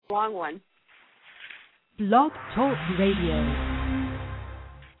long one. Blog Talk Radio.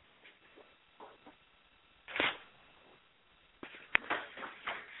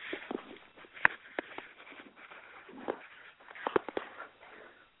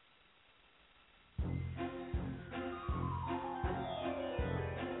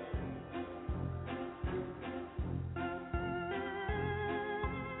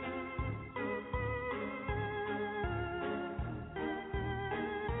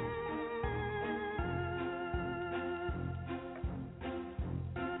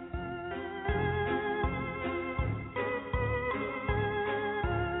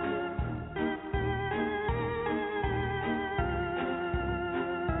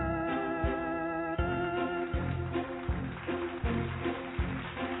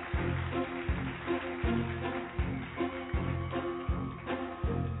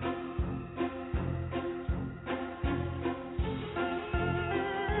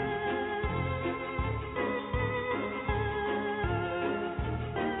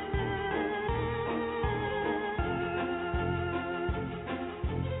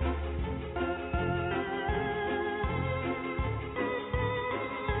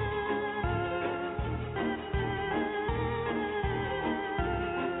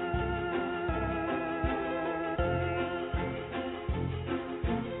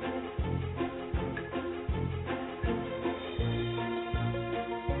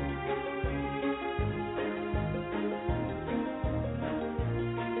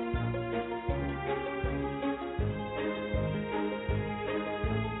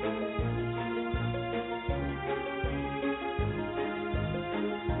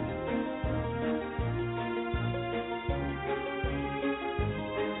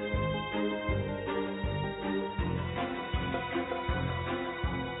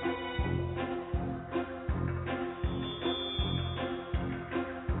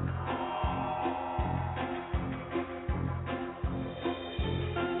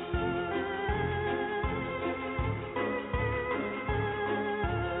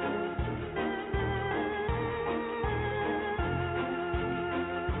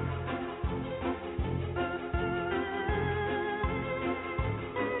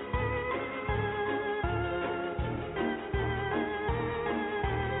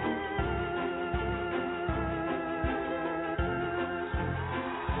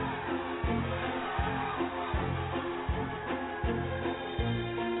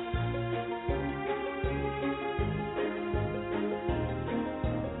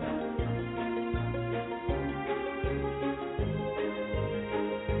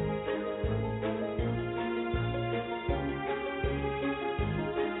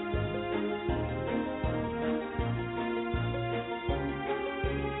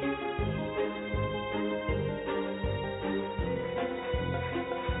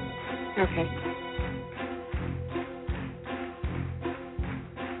 Okay.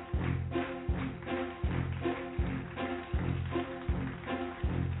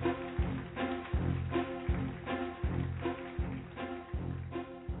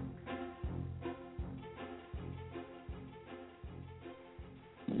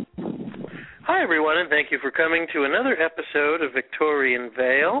 Hi, everyone, and thank you for coming to another episode of Victorian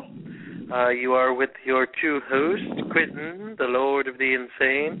Veil. You are with your two hosts, Quentin, the Lord of the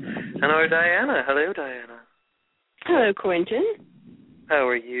Insane, and our Diana. Hello, Diana. Hello, Quentin. How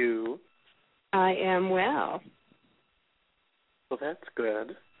are you? I am well. Well, that's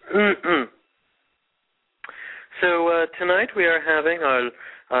good. So tonight we are having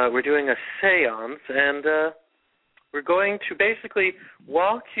we're doing a seance, and we're going to basically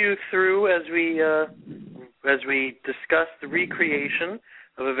walk you through as we discuss the recreation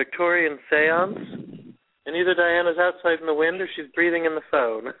of a Victorian seance. And either Diana's outside in the wind or she's breathing in the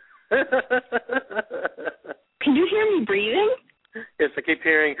phone. Can you hear me breathing? Yes, I keep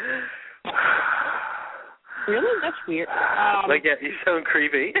hearing. Really? That's weird. Like, yeah, you sound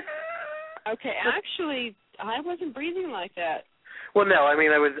creepy. Okay, actually, I wasn't breathing like that. Well, no, I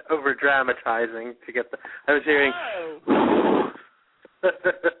mean, I was over-dramatizing to get I was hearing... Oh.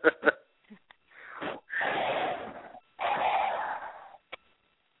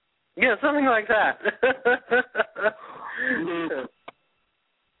 Yeah, something like that.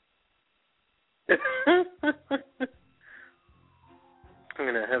 I'm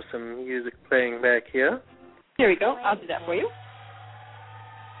going to have some music playing back here. Here we go. I'll do that for you.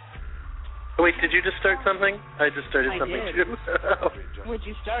 Oh, wait, did you just start something? I just started something, did. too. What'd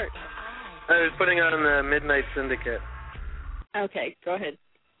you start? I was putting on the Midnight Syndicate. Okay, go ahead.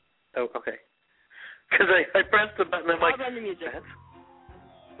 Oh, okay. Because I pressed the button, I'm I'll like... run the music.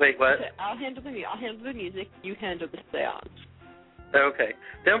 Wait, what? Okay, I'll handle the music. You handle the seance. Okay.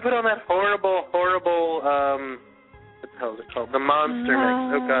 Don't put on that horrible, what the hell is it called? The monster mix.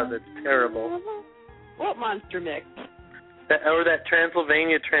 Oh, God, that's terrible. What monster mix? That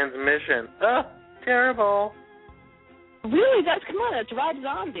Transylvania transmission. Oh, terrible. Really? Come on, that's Rob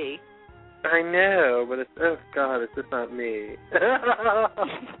Zombie. I know, but oh, God, it's just not me.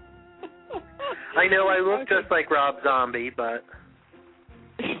 I know I look just like Rob Zombie, but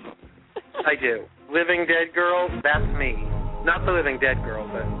I do. Living Dead Girl, that's me. Not the Living Dead Girl,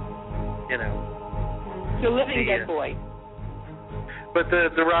 but, you know. The Living Dead Boy. But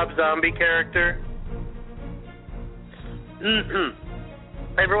the Rob Zombie character.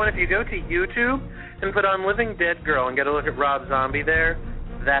 Everyone, if you go to YouTube and put on Living Dead Girl and get a look at Rob Zombie there,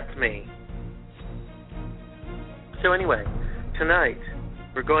 that's me. So anyway, tonight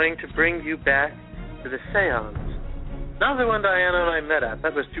we're going to bring you back to the seance. Not the one Diana and I met at.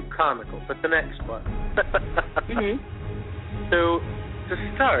 That was too comical, but the next one. So, to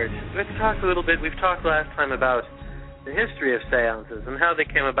start, let's talk a little bit. We've talked last time about the history of seances and how they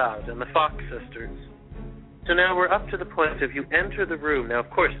came about, and the Fox sisters. So now we're up to the point of you enter the room. Now, of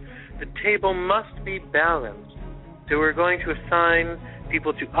course, the table must be balanced. So we're going to assign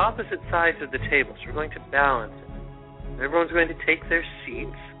people to opposite sides of the table. So we're going to balance it. Everyone's going to take their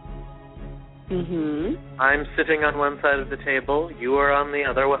seats. I'm sitting on one side of the table. You are on the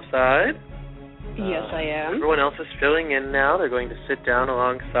other side. Yes, I am. Everyone else is filling in now. They're going to sit down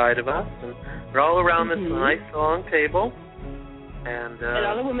alongside of us. And we're all around this nice long table. And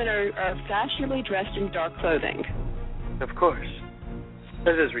all the women are fashionably dressed in dark clothing. Of course.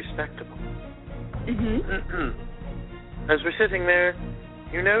 That is respectable. As we're sitting there,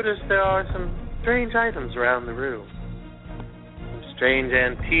 you notice there are some strange items around the room. Some strange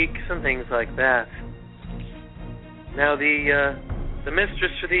antiques and things like that. Now the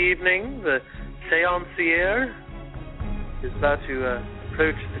mistress for the evening, the seancier, is about to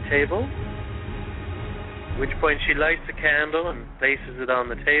approach the table. At which point she lights a candle and places it on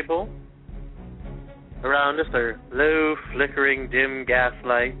the table. Around us are low, flickering, dim gas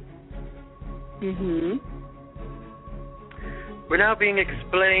lights. We're now being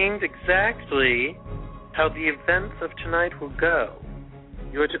explained exactly how the events of tonight will go.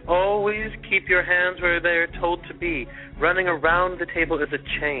 You are to always keep your hands where they're told to be. Running around the table is a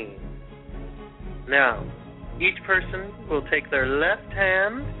chain. Now, each person will take their left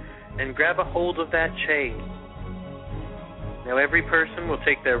hand and grab a hold of that chain. Now, every person will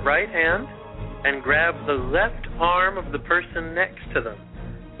take their right hand and grab the left arm of the person next to them.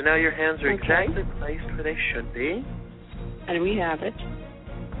 So now your hands are exactly placed where they should be. And we have it.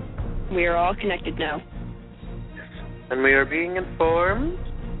 We are all connected now. Yes. And we are being informed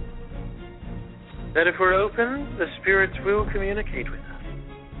that if we're open, the spirits will communicate with us.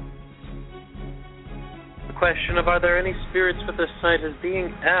 The question of are there any spirits with us tonight is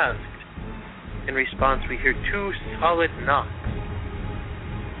being asked. In response, we hear 2 solid knocks.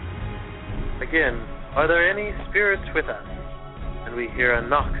 Again, are there any spirits with us? And we hear a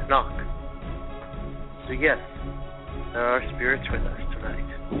knock, knock. So yes, there are spirits with us tonight.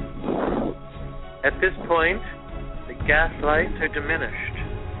 At this point, the gas lights are diminished.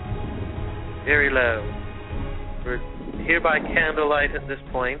 Very low. We're here by candlelight at this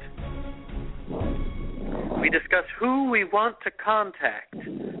point. We discuss who we want to contact.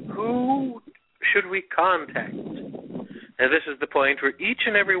 Who should we contact? Now this is the point where each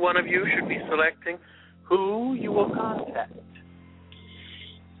and every one of you should be selecting who you will contact.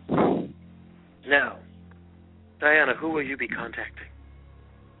 Now, Diana, who will you be contacting?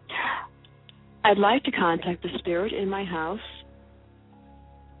 I'd like to contact the spirit in my house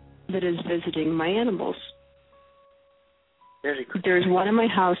that is visiting my animals. Very good. There's one in my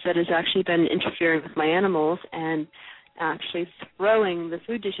house that has actually been interfering with my animals and actually throwing the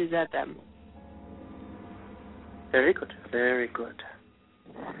food dishes at them. Very good, very good.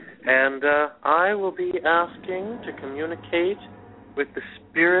 And I will be asking to communicate with the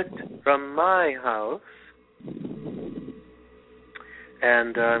spirit from my house.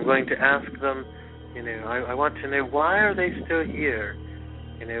 And I'm going to ask them, I want to know, why are they still here?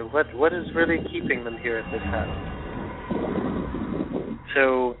 What is really keeping them here at this house?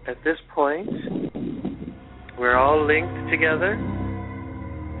 So at this point, we're all linked together.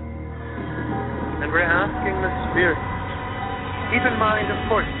 And we're asking the spirit, keep in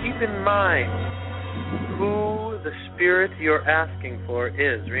mind who the spirit you're asking for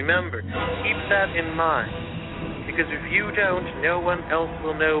is. Remember, keep that in mind. Because if you don't, no one else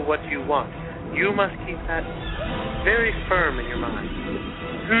will know what you want. You must keep that very firm in your mind.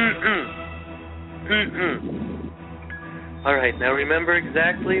 All right, now remember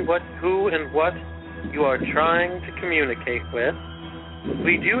exactly who and what you are trying to communicate with.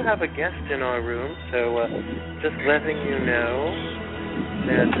 We do have a guest in our room, so just letting you know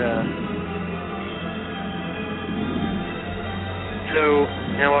that. So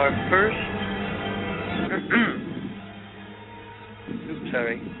now our first. Oops,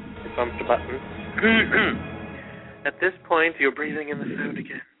 sorry, I bumped the button. At this point, you're breathing in the sound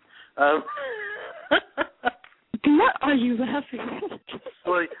again. What are you laughing at?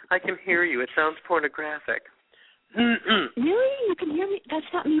 Well, I can hear you. It sounds pornographic. Really? You can hear me? That's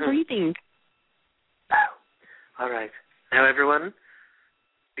not me breathing. Oh. All right. Now, everyone,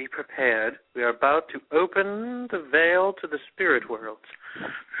 be prepared. We are about to open the veil to the spirit world.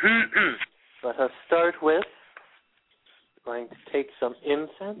 Let us start with going to take some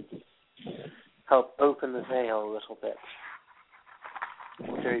incense, help open the veil a little bit.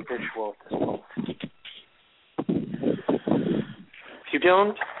 Very visual at this point. If you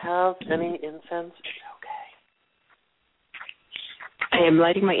don't have any incense, it's okay. I am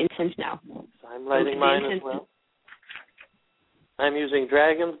lighting my incense now. So I'm lighting mine as well. I'm using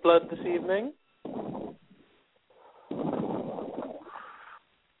dragon's blood this evening.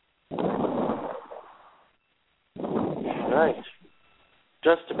 All right.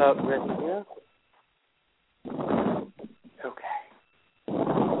 Just about ready here. Okay.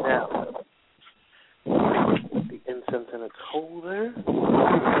 Now, the incense in its holder.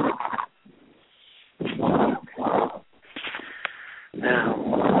 Okay.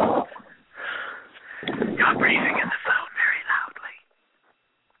 Now, you're breathing in the phone very loudly.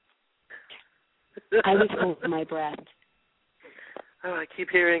 I was holding my breath. Oh, I keep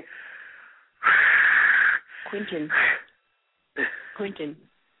hearing. Quentin,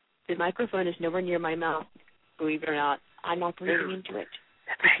 the microphone is nowhere near my mouth, believe it or not. I'm not breathing into it.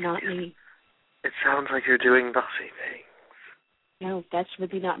 It's not me. It sounds like you're doing bossy things. No, that's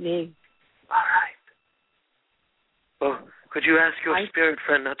really not me. All right. Well, could you ask your spirit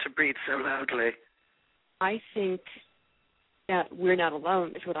friend not to breathe so loudly? I think that we're not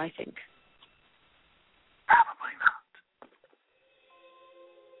alone, is what I think. Probably not.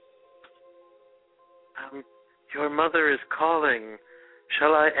 Your mother is calling.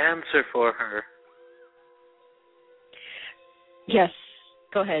 Shall I answer for her? Yes,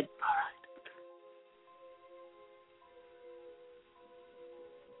 go ahead. All right.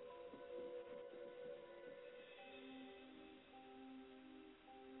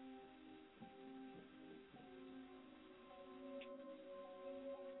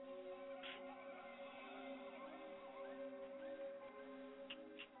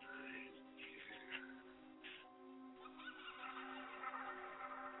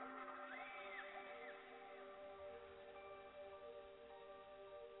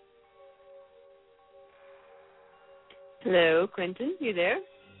 Hello, Quentin, you there?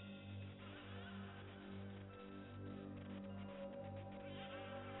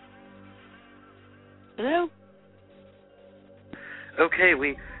 Hello? Okay,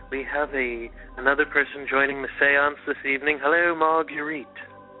 we have another person joining the seance this evening. Hello, Marguerite.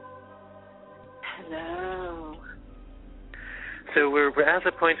 Hello. So we're at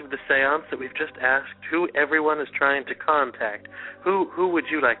the point of the seance that we've just asked who everyone is trying to contact. Who would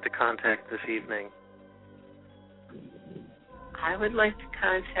you like to contact this evening? I would like to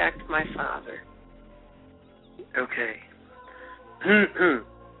contact my father. Okay.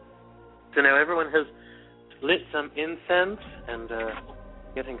 So now everyone has lit some incense and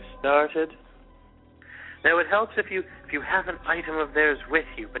getting started. Now it helps if you have an item of theirs with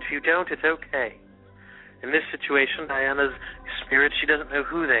you, but if you don't, it's okay. In this situation, Diana's spirit, she doesn't know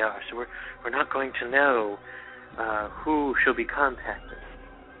who they are, so we're not going to know who she'll be contacting.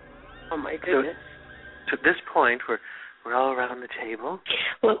 Oh my goodness. So at this point, we're all around the table.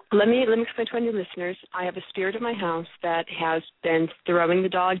 Well, let me explain to your listeners. I have a spirit in my house that has been throwing the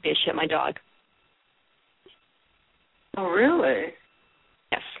dog dish at my dog. Oh, really?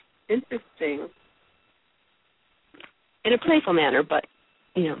 Yes. Interesting. In a playful manner, but,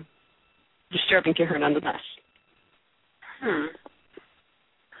 disturbing to her nonetheless.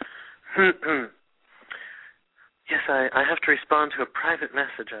 Yes, I have to respond to a private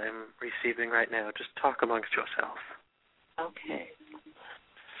message I'm receiving right now. Just talk amongst yourself. Okay.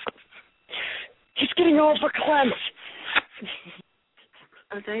 He's getting overclamped.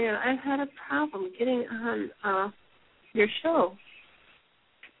 Oh, Diane, I've had a problem getting on your show.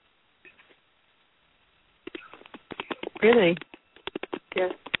 Really?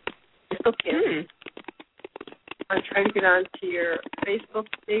 Yes. I still can't. I'm trying to get onto your Facebook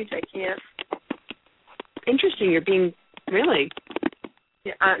page. I can't. Interesting. You're being really.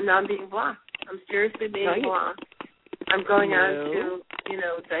 Yeah, now I'm being blocked. I'm seriously being blocked. I'm going on to,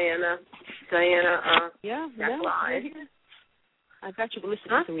 Diana. Yeah. Live. I've got you. But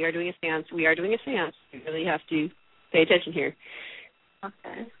listen, listen, we are doing a seance. We are doing a seance. You really have to pay attention here.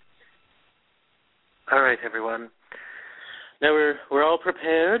 Okay. All right, everyone. Now we're all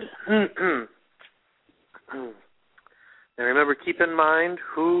prepared. Now remember, keep in mind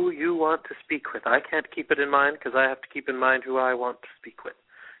who you want to speak with. I can't keep it in mind because I have to keep in mind who I want to speak with.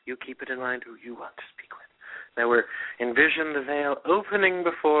 You keep it in mind who you want to speak with. Now envision the veil opening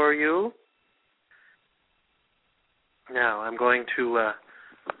before you. Now I'm going to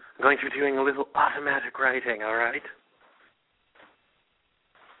be doing a little automatic writing. All right.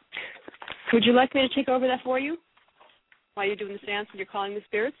 Would you like me to take over that for you while you're doing the seance and you're calling the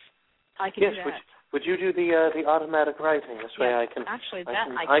spirits? I can do that. Would you do the automatic writing? This way I can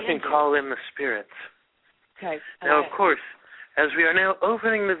call in the spirits. Okay. Now, of course, as we are now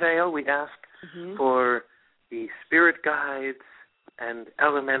opening the veil, we ask for the spirit guides and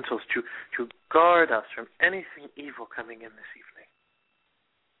elementals to guard us from anything evil coming in this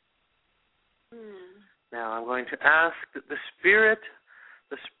evening. Now, I'm going to ask that the spirit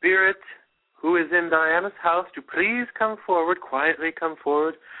who is in Diana's house to please come forward, quietly come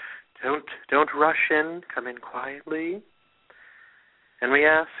forward. Don't rush in. Come in quietly. And we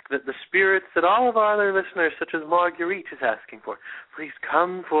ask that the spirits that all of our other listeners, such as Marguerite, is asking for, please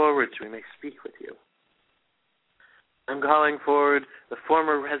come forward so we may speak with you. I'm calling forward the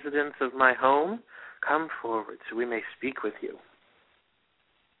former residents of my home. Come forward so we may speak with you.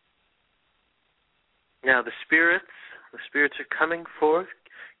 Now the spirits are coming forth.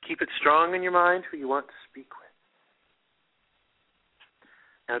 Keep it strong in your mind who you want to speak with.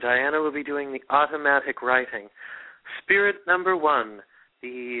 Now, Diana will be doing the automatic writing. Spirit number 1,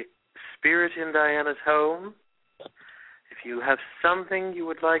 the spirit in Diana's home. If you have something you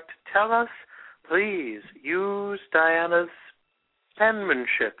would like to tell us, please use Diana's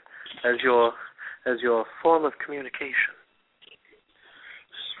penmanship as your form of communication.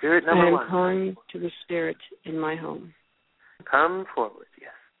 Spirit number 1. I am calling to the spirit in my home. Come forward,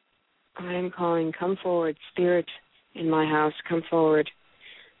 yes. I am calling, come forward, spirit in my house, come forward.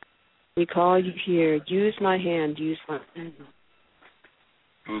 We call you here. Use my hand. Use my hand.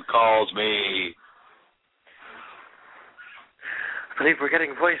 Who calls me? I believe we're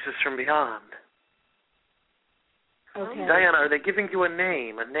getting voices from beyond. Okay. Diana, are they giving you a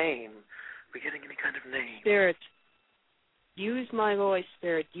name? Are we getting any kind of name? Spirit. Use my voice,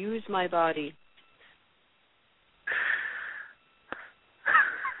 spirit. Use my body.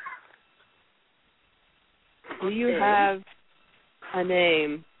 Do you have a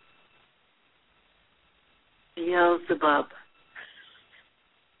name? Beelzebub.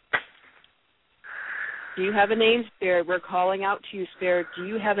 Do you have a name, Spirit? We're calling out to you, Spirit. Do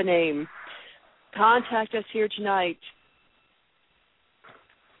you have a name? Contact us here tonight.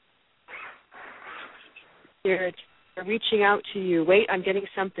 Spirit, we're reaching out to you. Wait, I'm getting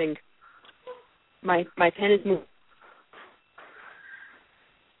something. My pen is moving.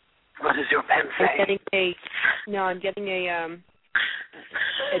 What does your pen say? I'm getting a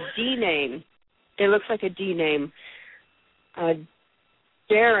D name. It looks like a D name.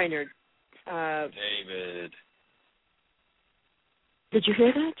 Darren or David. Did you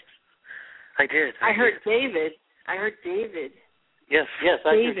hear that? I did. I heard David. Yes, I heard David.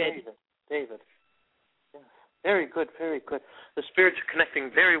 David. Yes. Very good, very good. The spirits are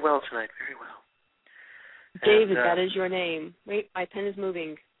connecting very well tonight, very well. David, that is your name. Wait, my pen is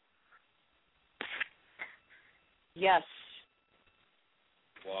moving. Yes.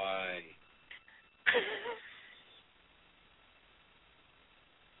 Why?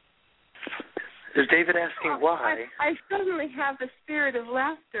 Is David asking why? I suddenly have the spirit of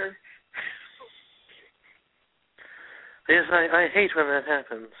laughter. Yes, I hate when that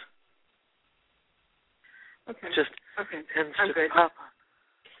happens. Okay. It just tends to pop up.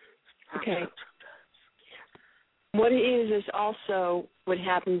 Okay. What it is also what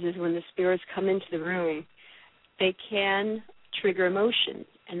happens is when the spirits come into the room, they can trigger emotions,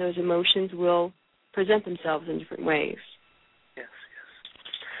 and those emotions will present themselves in different ways. Yes.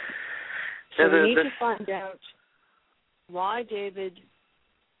 So we need to find out why David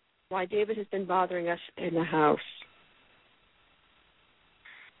has been bothering us in the house.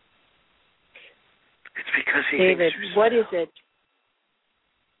 It's because he David, thinks what is it?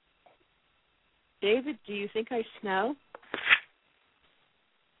 David, do you think I smell?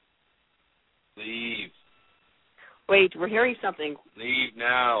 Leave. Wait, we're hearing something. Leave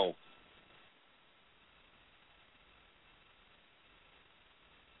now.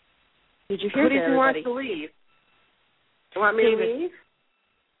 Did you hear Who that, did you want everybody? to leave? You want me to leave?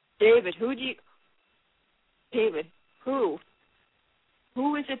 David, David, who?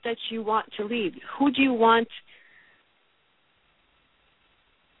 Who is it that you want to leave? Who do you want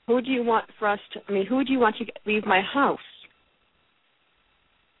Who do you want to leave my house?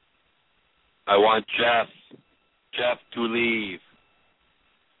 I want Jeff to leave.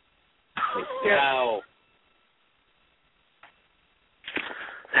 Now.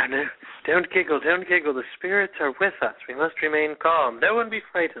 No, don't giggle. The spirits are with us. We must remain calm. No one be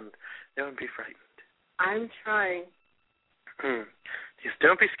frightened. I'm trying. Just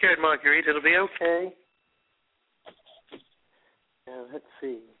don't be scared, Marguerite. It'll be okay. Now, let's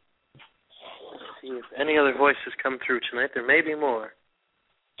see if any other voices come through tonight. There may be more.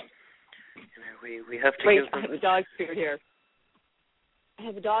 We have to give them... I have a dog spirit here. I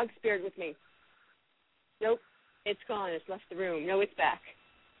have a dog spirit with me. Nope, it's gone. It's left the room. No, it's back.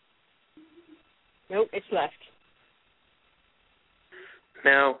 Nope, it's left.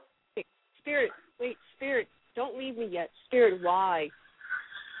 Now... Spirit, don't leave me yet. Spirit, why?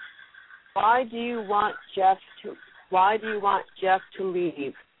 Why do you want Jeff to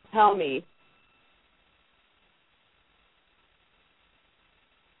leave? Tell me.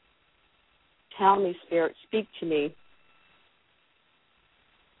 Tell me, Spirit. Speak to me.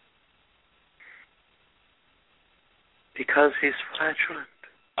 Because he's flatulent.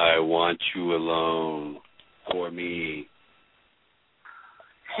 I want you alone for me.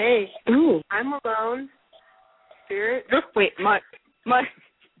 Hey, Ooh. I'm alone. Spirit. Wait, my.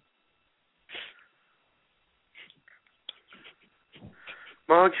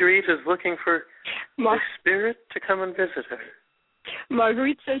 Marguerite is looking for the spirit to come and visit her.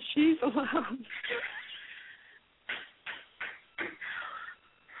 Marguerite says she's alone.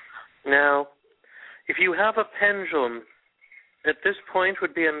 Now, if you have a pendulum, at this point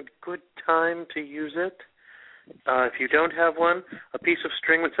would be a good time to use it. If you don't have one, a piece of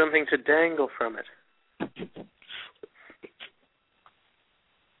string with something to dangle from it.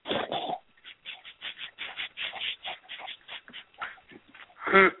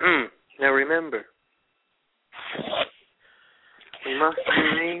 Now remember, we must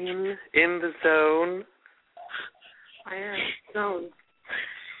remain in the zone. I am zone.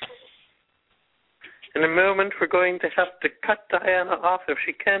 In a moment, we're going to have to cut Diana off if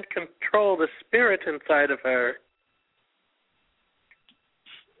she can't control the spirit inside of her.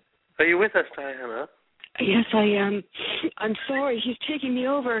 Are you with us, Diana? Yes, I am. I'm sorry. He's taking me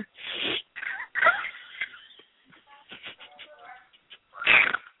over.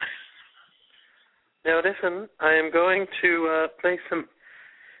 Now, listen, I am going to play some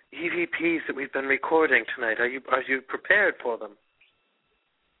EVPs that we've been recording tonight. Are you prepared for them?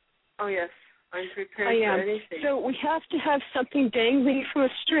 Oh, yes. I'm prepared I am. for anything. So we have to have something dangling from a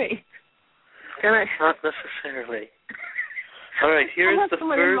string. Not necessarily. All right, here is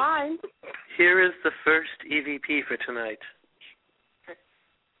the first EVP for tonight. Okay.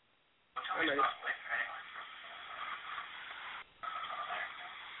 I'm ready.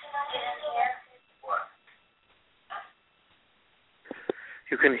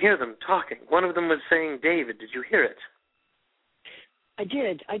 You can hear them talking. One of them was saying David. Did you hear it? I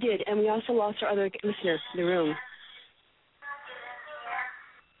did, and we also lost our other listener in the room.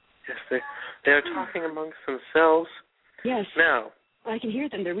 Yes, they are talking amongst themselves. Yes. Now, I can hear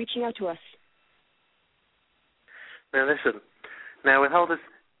them. They're reaching out to us. Now listen. Now with all this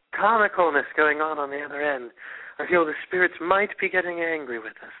comicalness going on the other end, I feel the spirits might be getting angry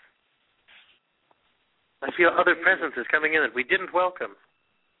with us. I feel other presences coming in that we didn't welcome.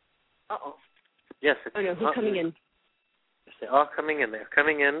 Uh-oh. Yes. Oh, no, who's coming in? Yes, they're all coming in. They're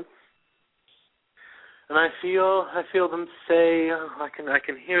coming in. And I feel them say, I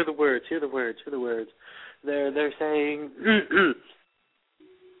can hear the words, hear the words. They're saying,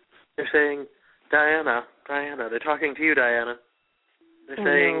 they're saying, Diana, they're talking to you, Diana. They're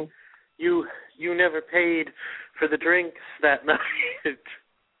saying, no. you never paid for the drinks that night.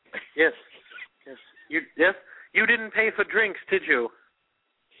 Yes. You didn't pay for drinks, did you?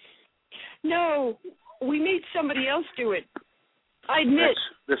 No, we made somebody else do it. I admit.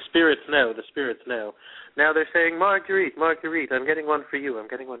 The spirits know. Now they're saying, Marguerite, I'm getting one for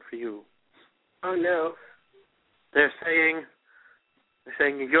you. Oh, no. They're saying,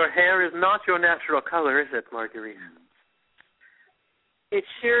 your hair is not your natural color, is it, Marguerite? It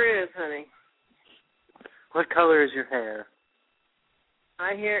sure is, honey. What color is your hair?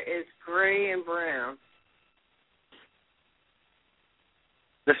 My hair is gray and brown.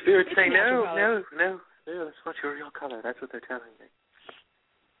 The spirits say, no, that's not your real color. That's what they're telling me.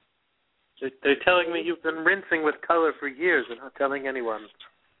 They're telling me you've been rinsing with color for years and not telling anyone.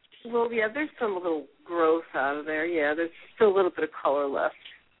 Well, yeah, there's some little growth out of there. Yeah, there's still a little bit of color left.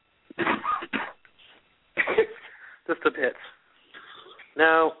 Just a bit.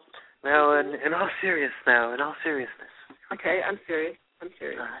 Now, in all seriousness. Okay, I'm serious. All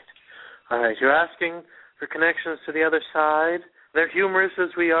right. All right, you're asking for connections to the other side. They're humorous as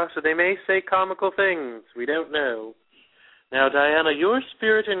we are, so they may say comical things. We don't know. Now, Diana, your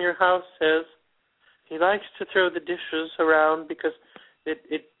spirit in your house says he likes to throw the dishes around because it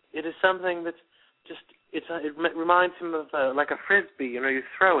is something that just it reminds him of like a frisbee. You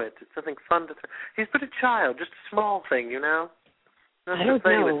throw it. It's something fun to throw. He's but a child, just a small thing, I don't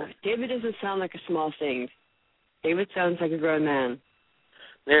know. David doesn't sound like a small thing. David sounds like a grown man.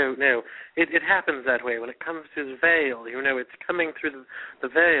 No. It happens that way when it comes to the veil. It's coming through the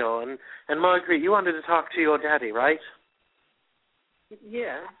veil. And Marguerite, you wanted to talk to your daddy, right?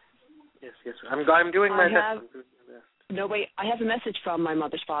 Yeah. Yes. I'm doing my best. No, wait. I have a message from my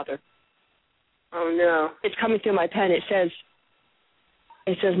mother's father. Oh, no. It's coming through my pen. It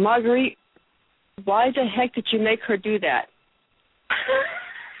says, Marguerite, why the heck did you make her do that?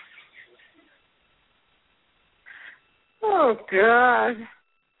 Oh, God.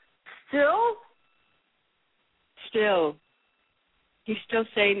 Still? He's still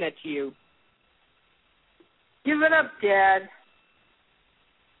saying that to you. Give it up, Dad.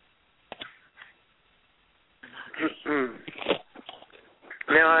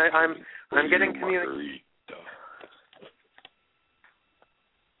 Now I'm getting communication.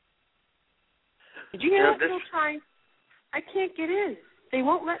 Did you hear that? I can't get in. They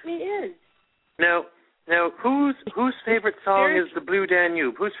won't let me in. Now, whose favorite song is the Blue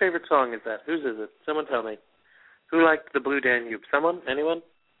Danube? Whose favorite song is that? Whose is it? Someone tell me. Who liked the Blue Danube? Someone? Anyone?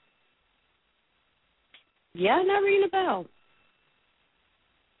 Yeah, not ringing a bell.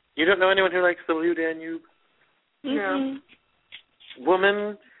 You don't know anyone who likes the Blue Danube? No.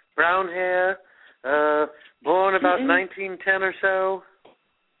 Woman, brown hair, born about 1910 or so.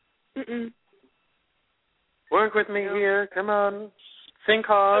 Work with me here. Come on. Think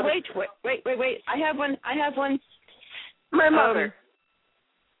hard. Oh, wait. I have one. My mother.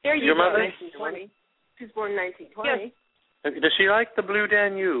 There you Your go. mother? 1920. She's born 1920. Yes. Does she like the Blue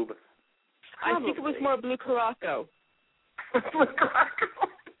Danube? I think it was more Blue Caraco. Blue Caraco.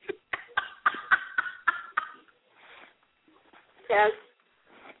 Yes.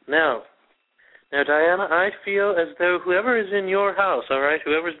 Now, Diana, I feel as though whoever is in your house, all right,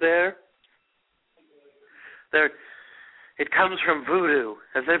 whoever's there, it comes from voodoo.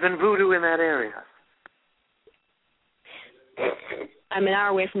 Has there been voodoo in that area? I'm an hour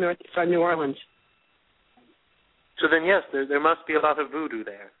away from New Orleans. So then, yes, there must be a lot of voodoo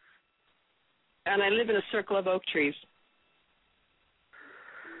there. And I live in a circle of oak trees.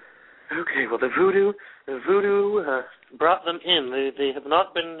 Okay, well, the voodoo brought them in. They have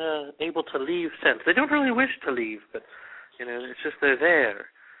not been able to leave since. They don't really wish to leave, but, it's just they're there.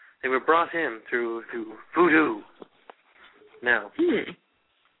 They were brought in through voodoo. Now,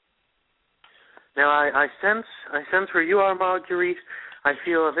 I sense where you are, Marguerite. I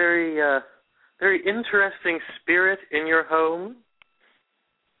feel a very interesting spirit in your home.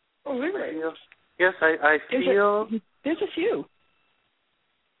 Oh, really? Yes, I feel. There's a few.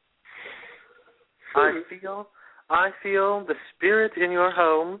 I feel the spirit in your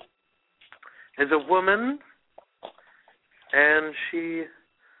home is a woman, and she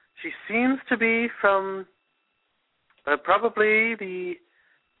seems to be from probably the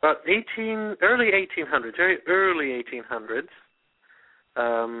early 1800s, very early 1800s.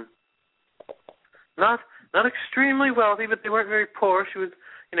 Not extremely wealthy, but they weren't very poor. She was,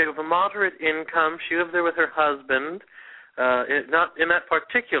 of a moderate income. She lived there with her husband. Not in that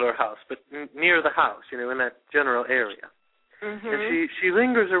particular house, but near the house, in that general area. Mm-hmm. And she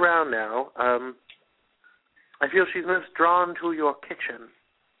lingers around now. I feel she's most drawn to your kitchen.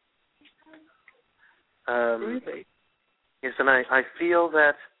 Really? Yes, and I feel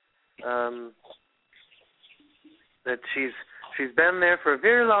that that she's been there for a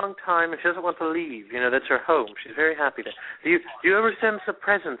very long time, and she doesn't want to leave. That's her home. She's very happy there. Do you ever sense a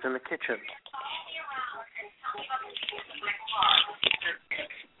presence in the kitchen?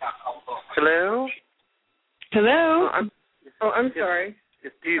 Hello? Hello? I'm sorry.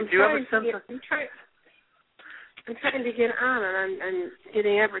 Do you ever sense I'm trying to get on, and I'm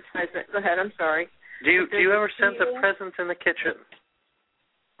getting advertisement. Go ahead. I'm sorry. Do you ever sense a presence in the kitchen?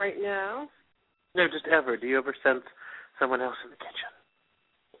 Right now? No, just ever. Do you ever sense someone else in the kitchen?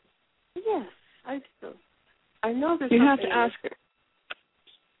 Yes, I do. I know there's. You have to ask her.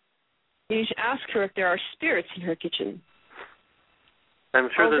 You should ask her if there are spirits in her kitchen. I'm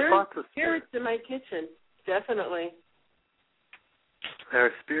sure there's lots of spirits in my kitchen. Definitely. There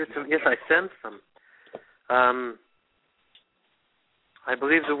are spirits in. Yes, I sense them. I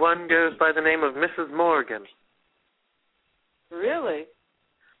believe the one goes by the name of Mrs. Morgan. Really?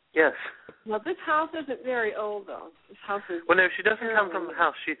 Yes. Well, this house isn't very old, though. This house is. Well, no, she doesn't come from the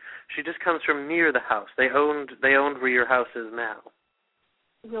house. She just comes from near the house. They owned where your house is now.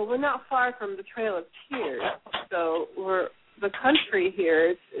 Well, we're not far from the Trail of Tears, so the country here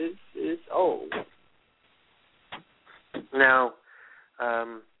is old. Now,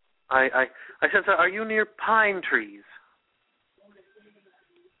 I said, so are you near pine trees?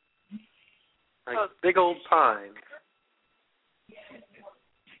 Like big old pines.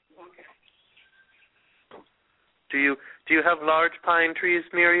 Do you have large pine trees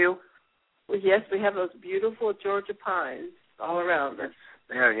near you? Well, yes, we have those beautiful Georgia pines all around us.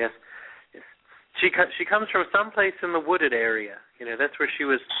 There, yes. She comes from someplace in the wooded area. You know, that's where she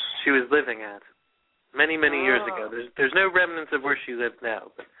was living at many years ago. There's no remnants of where she lives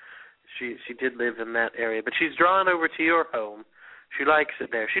now, but she did live in that area. But she's drawn over to your home. She likes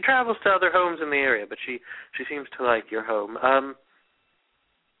it there. She travels to other homes in the area, but she seems to like your home.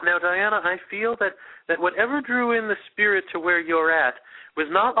 Now, Diana, I feel that whatever drew in the spirit to where you're at was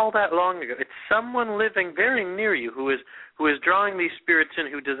not all that long ago. It's someone living very near you who is drawing these spirits in,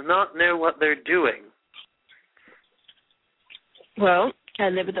 who does not know what they're doing. Well, I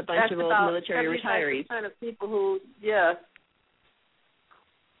live with a bunch of old military retirees. Kind of people who, yes.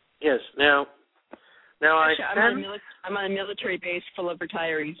 Yes. Now Actually, I'm on a military base full of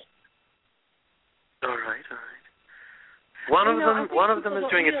retirees. All right. One of them is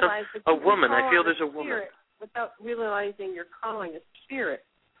doing it. A woman. I feel there's a woman. Without realizing you're calling a spirit.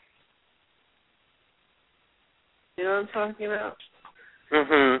 You know what I'm talking about?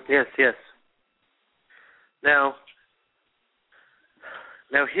 Yes. Now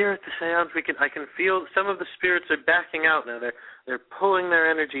here at the seance, I can feel some of the spirits are backing out now. They're pulling their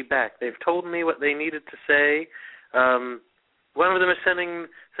energy back. They've told me what they needed to say. One of them is sending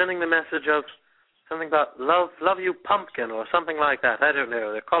the message of something about love you pumpkin or something like that. I don't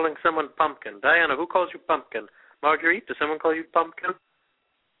know. They're calling someone pumpkin. Diana, who calls you pumpkin? Marguerite, does someone call you pumpkin?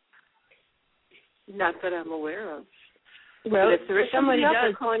 Not that I'm aware of. Well, if there is somebody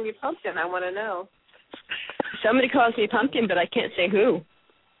does calling you pumpkin, I want to know. Somebody calls me pumpkin, but I can't say who.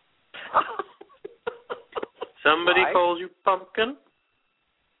 Somebody calls you pumpkin?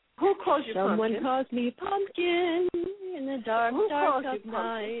 Who calls you Someone pumpkin? calls me pumpkin in the dark of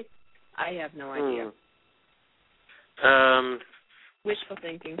night. I have no idea. Wishful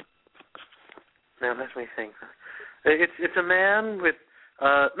thinking. Now let me think. It's a man with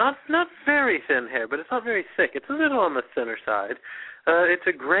not very thin hair, but it's not very thick. It's a little on the thinner side. It's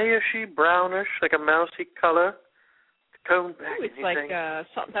a grayishy, brownish, like a mousy color. Combed back. Ooh, it's like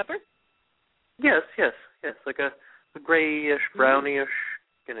salt and pepper? Yes, like a grayish, brownish,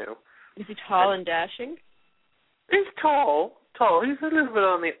 you know. Is he tall and dashing? He's tall. He's a little bit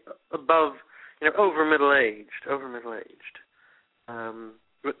on the above, you know, over middle aged.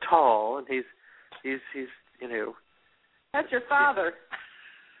 But tall, and he's you know. That's your father.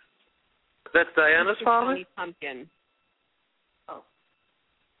 That's Diana's father? Pumpkin. Oh.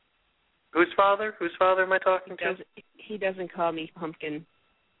 Whose father? Whose father am I talking to? He doesn't call me pumpkin.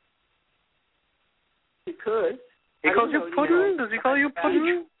 He could. He calls you pudding? Does he call you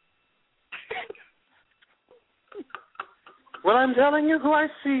pudding? Well, I'm telling you who I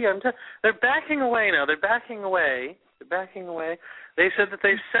see. They're backing away now. They're backing away. They said that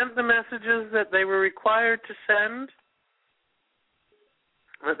they've sent the messages that they were required to send,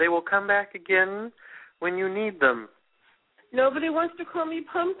 that they will come back again when you need them. Nobody wants to call me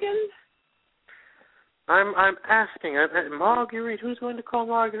pumpkin? I'm asking. Marguerite, who's going to call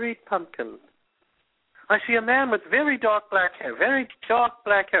Marguerite pumpkin? I see a man with very dark black hair,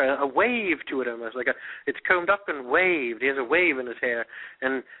 a wave to it almost, it's combed up and waved. He has a wave in his hair,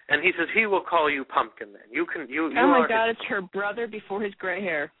 and he says he will call you pumpkin. Then you. Oh my God! It's her brother before his gray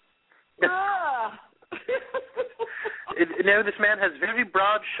hair. Ah. This man has very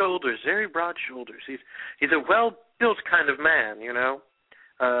broad shoulders. He's a well-built kind of man, you know.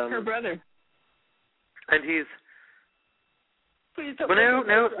 Her brother. And he's. Please don't. No.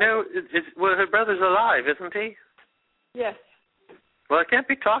 Well, her brother's alive, isn't he? Yes. Well, I can't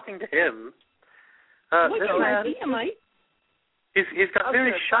be talking to him. He might. He's got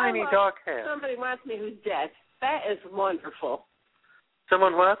very shiny dark hair. Somebody wants me who's dead. That is wonderful.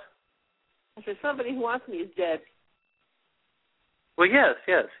 Someone what? I said somebody who wants me is dead. Well, yes.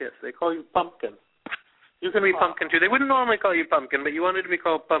 They call you pumpkin. You can be pumpkin too. They wouldn't normally call you pumpkin, but you wanted to be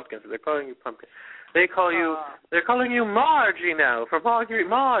called pumpkin, so they're calling you pumpkin. They're calling you Margie now, from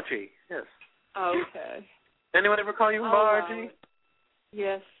Margie. Yes. Okay. Anyone ever call you Margie?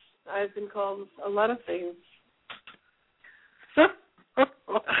 Yes, I've been called a lot of things.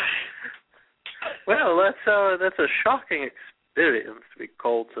 Well, that's a shocking experience to be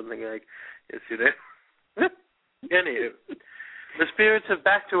called something like, yes, you know. Anywho, the spirits have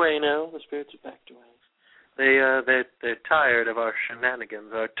backed away now. The spirits have backed away. They're tired of our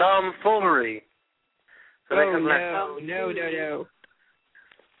shenanigans, our tomfoolery. So they have left. No.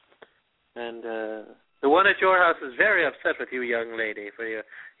 And the one at your house is very upset with you, young lady, for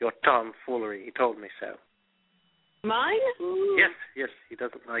your tomfoolery. He told me so. Mine? Yes, he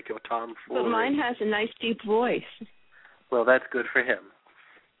doesn't like your tomfoolery. But mine has a nice deep voice. Well, that's good for him.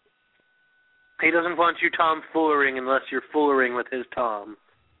 He doesn't want you tomfoolering unless you're fooling with his Tom.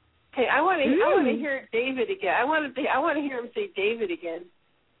 Hey, I want to hear David again. I want to hear him say David again.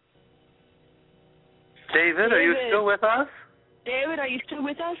 David, are you still with us? David, are you still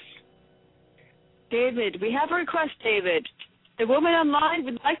with us? David, we have a request, David. The woman online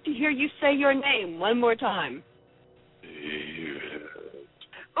would like to hear you say your name one more time.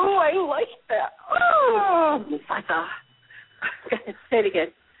 Oh, I like that. Oh, say it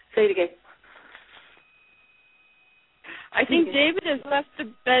again. I think David has left the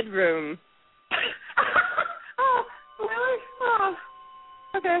bedroom. Oh, really? Oh,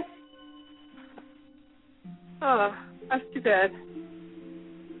 okay. Oh, that's too bad.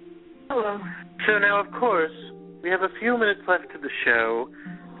 Hello. So now, of course, we have a few minutes left of the show,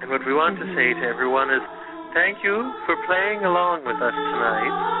 and what we want to say to everyone is thank you for playing along with us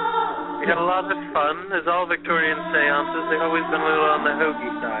tonight. We had a lot of fun. As all Victorian seances, they've always been a little on the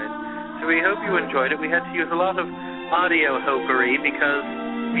hokey side. So we hope you enjoyed it. We had to use a lot of audio hopery because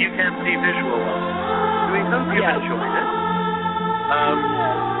you can't see visual ones. So we hope you've enjoyed it.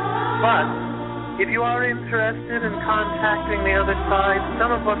 But if you are interested in contacting the other side,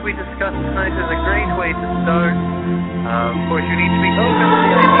 some of what we discussed tonight is a great way to start. Of course, you need to be open to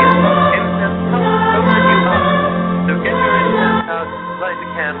the idea. Incense helps open you up. So get your incense out, light a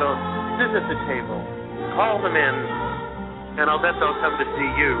candle, sit at the table, call them in, and I'll bet they'll come to see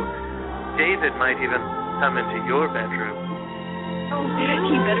you. David might even come into your bedroom. Oh,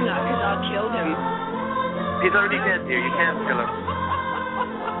 he better not, because I'll kill him. He's already dead, dear. You can't kill him.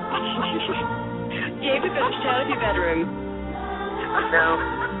 David, better stay out of your bedroom.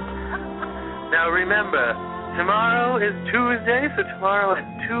 Now remember, tomorrow is Tuesday, so tomorrow at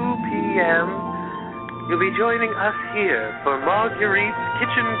 2 p.m., you'll be joining us here for Marguerite's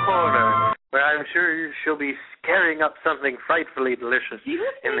Kitchen Corner, where I'm sure she'll be scaring up something frightfully delicious in the kitchen. Do you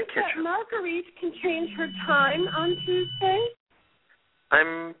think that Marguerite can change her time on Tuesday?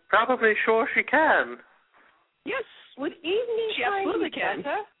 I'm probably sure she can. Yes, with evening she time absolutely can.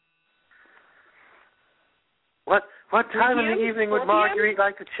 What time in the evening would Marguerite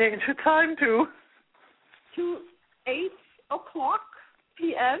like to change her time to? To 8:00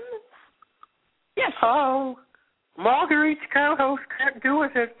 p.m.? Yes. Oh, Marguerite's co-host can't do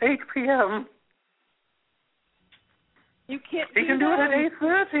it at 8 p.m. You can't He can do it at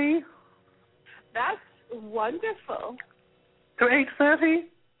 8:30. That's wonderful. To 8:30?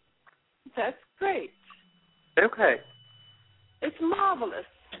 That's great. Okay. It's marvelous.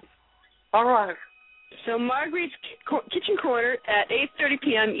 All right. So Marguerite's Kitchen Corner at 8:30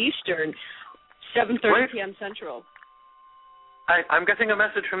 p.m. Eastern, 7:30 p.m. Central. I'm getting a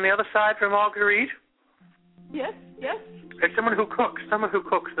message from the other side from Marguerite. Yes. It's someone who cooks.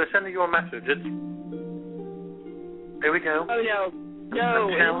 They're sending you a message. There we go. Oh, no. No, I'm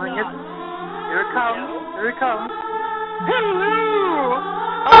channeling it. Here it comes. No. Here it comes. Hello!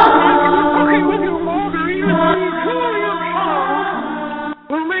 I'm cooking with you, Marguerite, and Julia Child.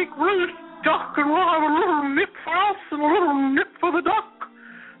 We'll make roast duck, and we'll have a little nip for us and a little nip for the duck.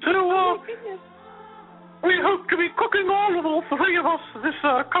 So, we hope to be cooking all three of us this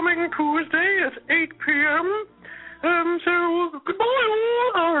coming Tuesday at 8 p.m. So, goodbye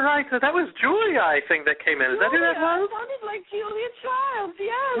all. All right, that was Julia, I think, that came in. Is that who that was? It sounded like Julia Child,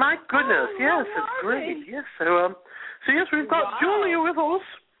 yes. My goodness, yes, it's great. Yes, so yes, we've got Julia with us.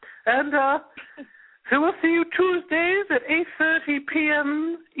 And so we'll see you Tuesdays at 8:30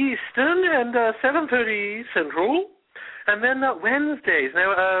 p.m. Eastern and 7:30 Central. And then Wednesdays.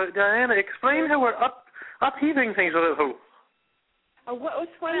 Now, Diana, explain how we're upheaving things a little.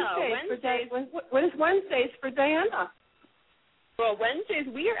 What's Wednesdays? What is Wednesdays for Diana? Well, Wednesdays,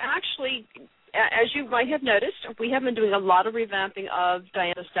 we are actually, as you might have noticed, we have been doing a lot of revamping of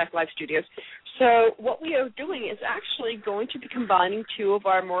Diana's Stack Live Studios. So what we are doing is actually going to be combining two of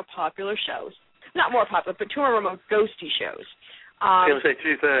our more popular shows. Not more popular, but two of our more ghosty shows. I was going to say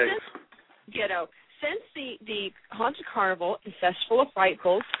two things. Since the Haunted Carnival and Festival of Fright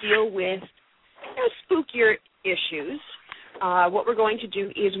both deal with spookier issues, what we're going to do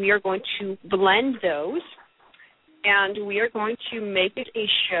is we are going to blend those, and we are going to make it a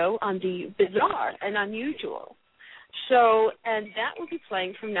show on the bizarre and unusual. So, and that will be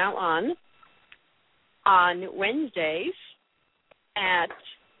playing from now on Wednesdays at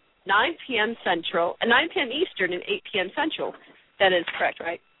 9 p.m. Central, 9 p.m. Eastern and 8 p.m. Central. That is correct,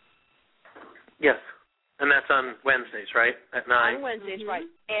 right? Yes. And that's on Wednesdays, right? At 9? On Wednesdays, right.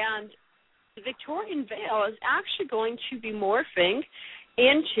 And the Victorian Veil is actually going to be morphing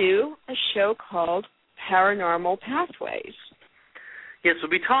into a show called Paranormal Pathways. Yes,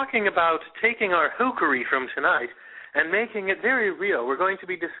 we'll be talking about taking our hookery from tonight and making it very real. We're going to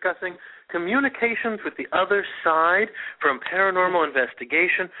be discussing communications with the other side, from paranormal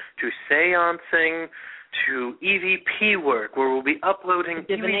investigation to seancing to EVP work, where we'll be uploading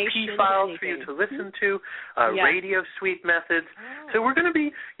EVP files for you to listen to, radio suite methods. So we're going to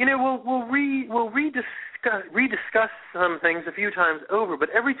be, we'll rediscuss some things a few times over, but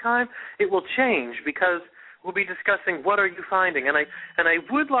every time it will change because we'll be discussing what are you finding. And I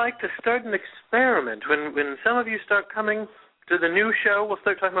would like to start an experiment. When some of you start coming to the new show, we'll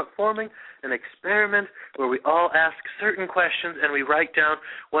start talking about forming an experiment where we all ask certain questions and we write down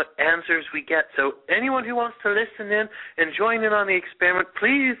what answers we get. So anyone who wants to listen in and join in on the experiment,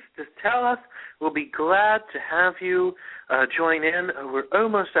 please just tell us. We'll be glad to have you join in. We're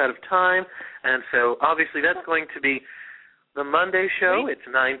almost out of time, and so obviously that's going to be the Monday show. It's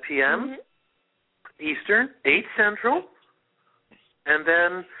 9 p.m. Eastern, 8 Central, and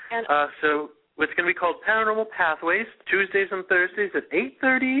then so it's going to be called Paranormal Pathways, Tuesdays and Thursdays at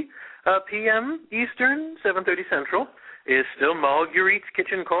 8:30 p.m. Eastern, 7:30 Central, is still Marguerite's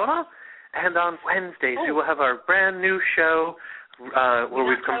Kitchen Corner, and on Wednesdays we will have our brand new show where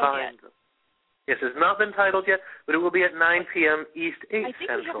we've combined. Yes, it's not been titled yet, but it will be at 9 p.m. East, 8 Central. I think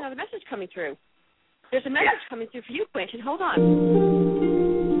we have another message coming through. There's a message coming through for you, Quentin. Hold on.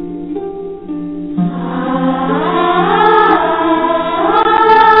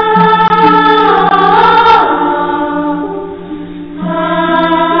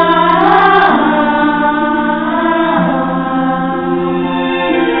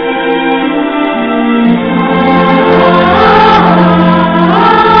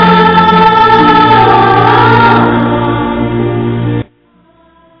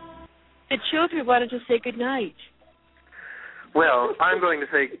 Wanted to say good night. Well, I'm going to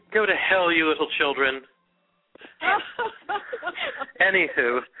say, go to hell, you little children.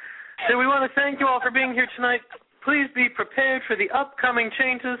 Anywho, so we want to thank you all for being here tonight. Please be prepared for the upcoming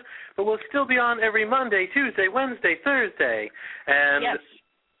changes, but we'll still be on every Monday, Tuesday, Wednesday, Thursday. And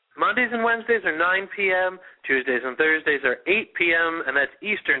Mondays and Wednesdays are 9 p.m., Tuesdays and Thursdays are 8 p.m., and that's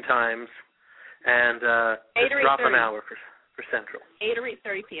Eastern times. And just drop an hour for Central. 8 or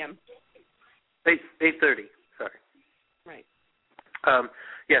 8:30 p.m. 8:30, sorry. Right.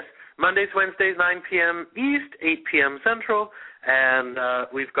 Yes, Mondays, Wednesdays, 9 p.m. East, 8 p.m. Central, and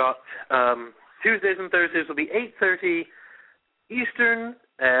we've got Tuesdays and Thursdays will be 8:30 Eastern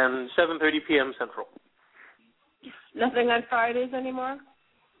and 7:30 p.m. Central. Nothing on Fridays anymore?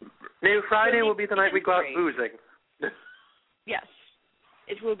 No, Friday will be the night we go out boozing. Yes.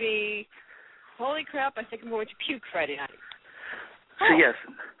 It will be, holy crap, I think I'm going to puke Friday night. So, yes.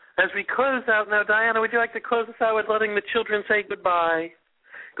 As we close out now, Diana, would you like to close us out with letting the children say goodbye?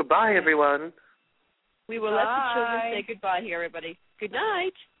 Goodbye, everyone. We will let the children say goodbye here, everybody. Good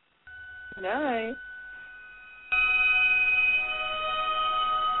night. Good night.